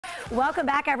Welcome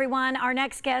back, everyone. Our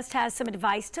next guest has some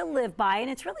advice to live by, and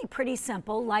it's really pretty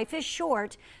simple. Life is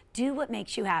short. Do what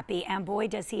makes you happy, and boy,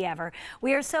 does he ever.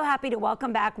 We are so happy to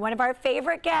welcome back one of our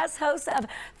favorite guests, host of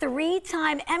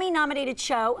three-time Emmy-nominated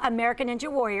show, American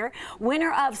Ninja Warrior,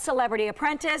 winner of Celebrity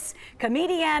Apprentice,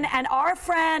 comedian, and our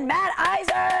friend, Matt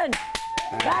Iseman.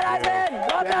 Matt Iseman,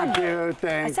 welcome. Thank you,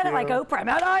 thank you. I said it like Oprah.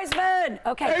 Matt Iseman.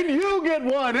 Okay. And you get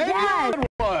one, and yes. you get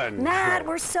one. Matt,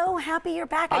 we're so happy you're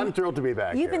back. I'm thrilled to be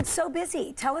back. You've been so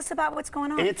busy. Tell us about what's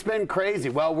going on. It's been crazy.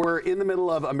 Well, we're in the middle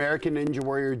of American Ninja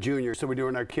Warrior Jr., so we're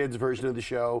doing our kids' version of the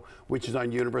show, which is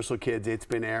on Universal Kids. It's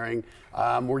been airing.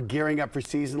 We're gearing up for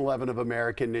season 11 of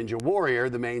American Ninja Warrior,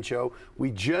 the main show.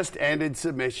 We just ended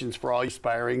submissions for all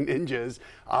aspiring ninjas.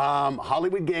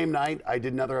 Hollywood Game Night, I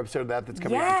did another episode of that that's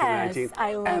coming out in 2019.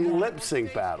 I love and that. Lip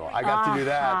Sync Battle. I got to do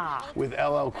that with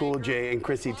LL Cool J and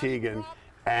Chrissy Teigen.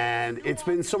 And it's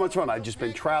been so much fun. I've just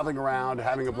been traveling around,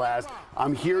 having a blast.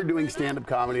 I'm here doing stand-up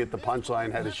comedy at the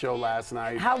Punchline. Had a show last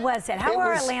night. How was it? How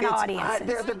are Atlanta audiences?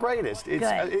 They're the greatest.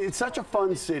 It's such a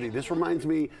fun city. This reminds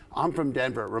me, I'm from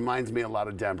Denver. It reminds me a lot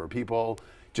of Denver. People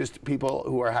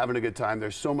who are having a good time.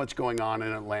 There's so much going on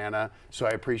in Atlanta, so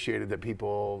I appreciated that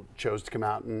people chose to come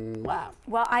out and laugh.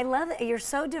 Well, I love that you're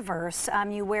so diverse.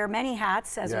 You wear many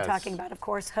hats, as Yes. we're talking about, of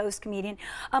course, host, comedian.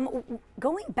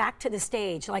 Going back to the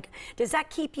stage, like, does that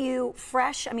keep you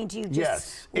fresh? I mean, do you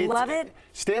just love it?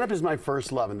 Stand-up is my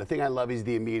first love, and the thing I love is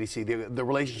the immediacy, the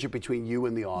relationship between you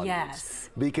and the audience. Yes.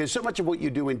 Because so much of what you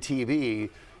do in TV,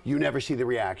 you never see the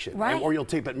reaction, right. or you'll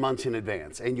tape it months in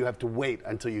advance, and you have to wait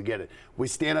until you get it.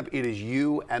 With stand-up, it is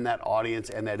you and that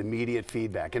audience and that immediate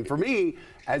feedback. And for me,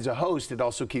 as a host, it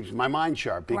also keeps my mind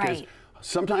sharp, because right.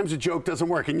 sometimes a joke doesn't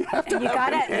work, and you have to. You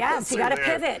got it. Yes, you got to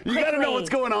pivot. You got to know what's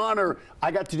going on. Or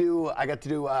I got to do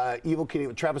Evel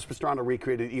Knievel. Travis Pastrana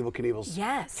recreated Evel Knievel's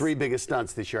three biggest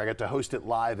stunts this year. I got to host it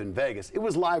live in Vegas. It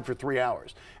was live for 3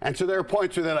 hours, and so there are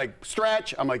points where they're like,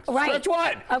 "Stretch." I'm like, "Stretch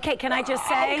what?" Okay, can I just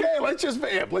say? Okay, let's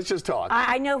just talk.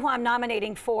 I know who I'm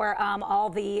nominating for all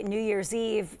the New Year's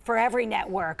Eve for every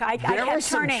network. There were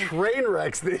some train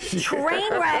wrecks this year.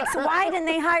 Train wrecks? Why didn't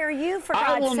they hire you, for God's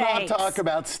sake? I will not talk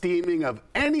about steaming of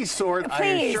any sort. Please,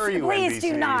 I assure you, please NBC.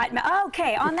 do not.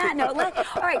 Okay, on that note,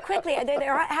 all right, quickly,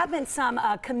 there have been some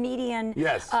comedian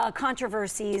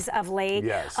controversies of late.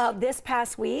 Yes. This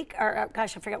past week, or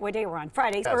gosh, I forget what day we're on,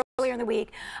 Fridays, earlier in the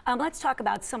week. Let's talk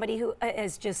about somebody who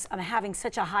is just having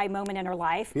such a high moment in her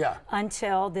life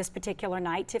until this particular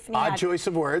night. Tiffany Odd choice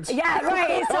of words. Yeah,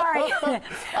 right, sorry.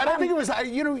 I don't think it was,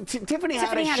 Tiffany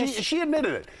Haddish, she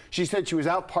admitted it. She said she was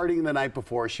out partying the night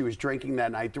before, she was drinking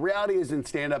that night. The reality is, in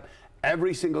stand-up,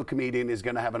 every single comedian is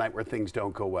going to have a night where things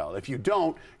don't go well. If you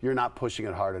don't, you're not pushing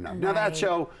it hard enough. Right. Now that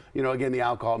show, again, the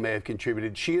alcohol may have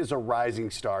contributed. She is a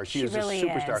rising star. She is really a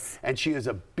superstar. And she is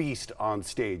a beast on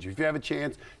stage. If you have a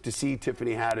chance to see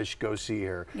Tiffany Haddish, go see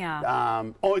her. Yeah.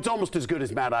 It's almost as good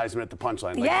as Matt Iseman at the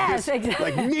Punchline. Like yes,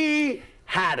 exactly. Like me,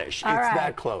 Haddish. It's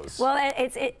that close. Well,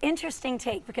 it's an interesting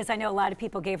take, because I know a lot of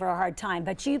people gave her a hard time,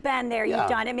 but you've been there, you've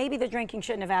done it. Maybe the drinking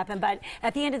shouldn't have happened, but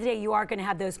at the end of the day, you are going to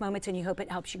have those moments, and you hope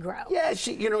it helps you grow. Yeah,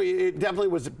 it definitely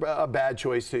was a bad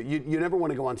choice. You never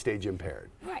want to go on stage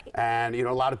impaired. Right. And,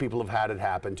 a lot of people have had it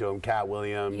happen to them. Cat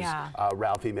Williams,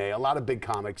 Ralphie May, a lot of big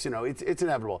comics. It's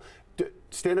inevitable.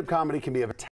 Stand-up comedy can be a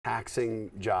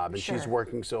taxing job, and she's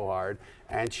working so hard,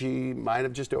 and she might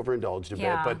have just overindulged a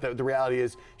bit, but the reality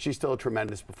is she's still a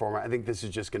tremendous performer. I think this is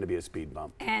just going to be a speed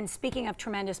bump. And speaking of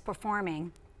tremendous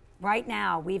performing, right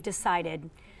now we've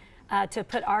decided to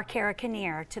put our Cara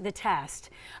Kinnear to the test.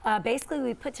 Basically,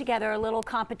 we put together a little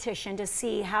competition to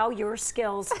see how your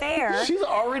skills fare. She's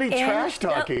already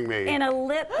trash-talking me. In a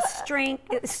lip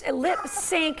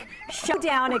sync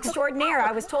showdown extraordinaire.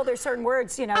 I was told there's certain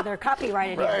words, they're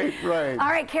copyrighted. Right. All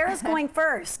right, Cara's going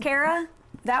first. Cara,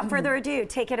 without further ado,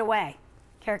 take it away.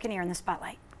 Cara Kinnear in the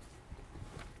spotlight.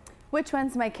 Which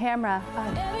one's my camera?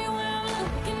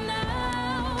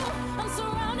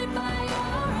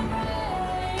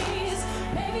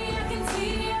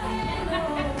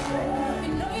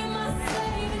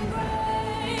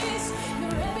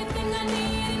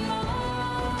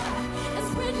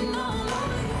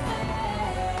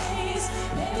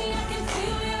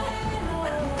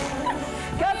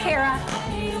 Cara.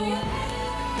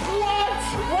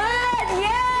 What?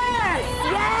 Yes!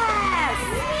 Yes!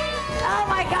 Oh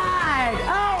my God!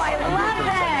 Oh, I love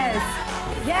this!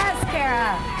 Yes,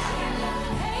 Cara.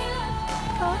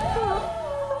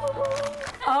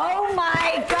 Oh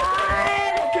my God!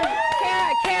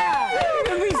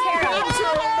 Cara.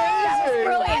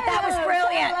 That was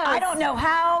brilliant. I don't know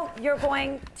how you're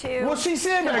going to. Well, she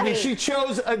said, Maggie, she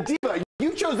chose a diva. You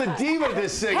you chose a diva to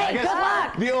sing. Hey, I guess good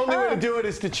luck. the only way to do it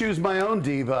is to choose my own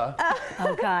diva.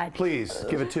 Oh, God. Please,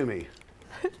 give it to me.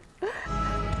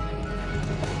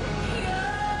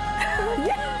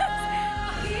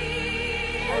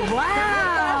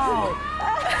 Wow.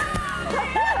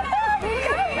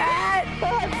 That,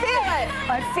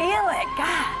 I feel it.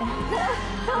 God.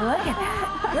 Look at that.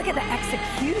 Look at the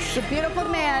execution. Beautiful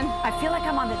man. I feel like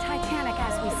I'm on the Titanic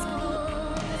as we speak.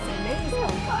 It's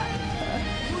amazing.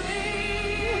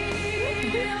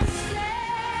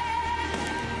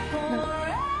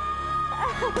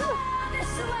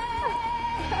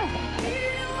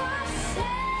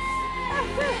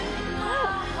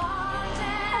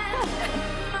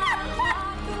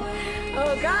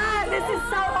 Oh, God, this is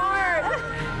so hard.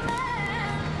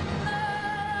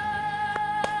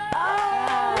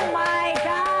 Oh, my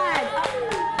God.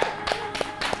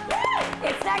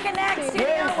 It's neck and neck,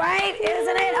 studio, right?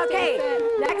 Isn't it? Okay,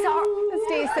 next. It's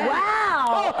decent.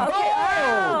 Wow. Okay.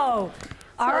 Oh.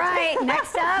 All right,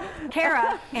 next up,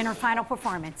 Kara in her final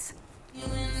performance.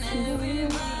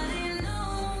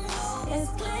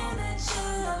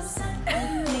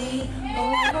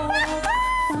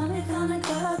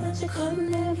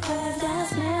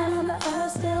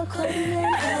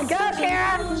 Go,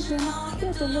 Kara.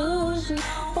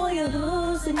 You're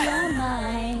losing your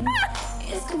mind.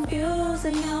 It's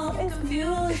confusing, y'all. It's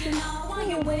confusing when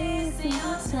you're wasting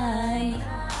your time.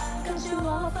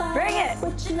 Bring it.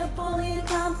 With your Napoleon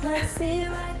complex, see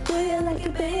right through you like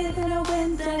you're bathed in a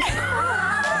winter.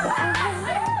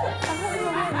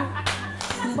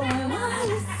 Boy, why are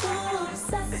you so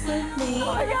obsessed with me? Oh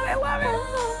my God, I love it.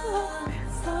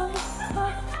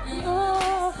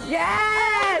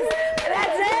 Yes!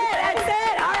 That's it! That's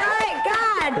it! All right,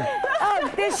 God! Oh,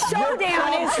 this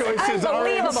showdown is choices are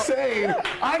unbelievable. insane.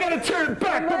 I gotta turn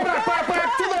back to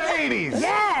the 80s.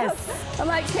 Yes! I'm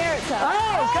like Carrot Top.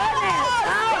 Oh, goodness!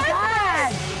 Oh,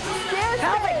 God!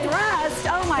 Pelvic thrust!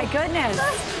 Oh, my goodness!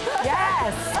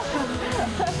 Yes!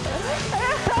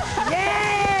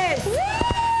 Yes!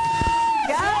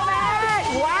 Go, Matt!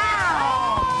 Wow!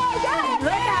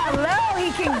 Look how low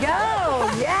he can go!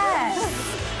 Yes!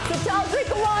 So tall drink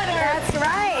of water. That's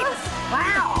right!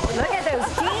 Wow! Look at those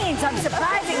jeans! I'm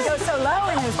surprised he can go so low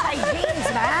in those tight jeans,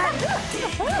 Matt!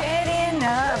 Get in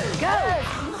up! Go!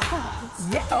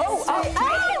 Yeah. Oh, go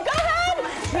ahead!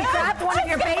 He grabbed one of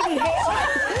your baby hairs.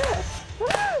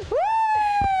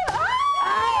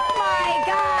 Oh my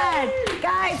God!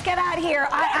 Guys, get out of here.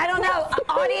 I don't know.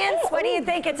 Audience, what do you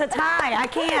think? It's a tie. I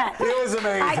can't. It was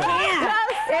amazing. I can't.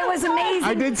 It was amazing.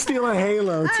 I did steal a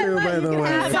halo too, by the way.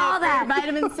 I saw that.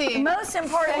 Vitamin C. Most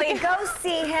importantly, go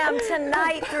see him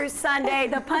tonight through Sunday,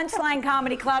 the Punchline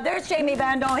Comedy Club. There's Jamie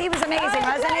Bendel. He was amazing,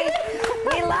 wasn't he?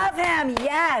 We love him.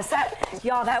 Yes.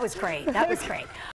 Y'all, that was great. That was great.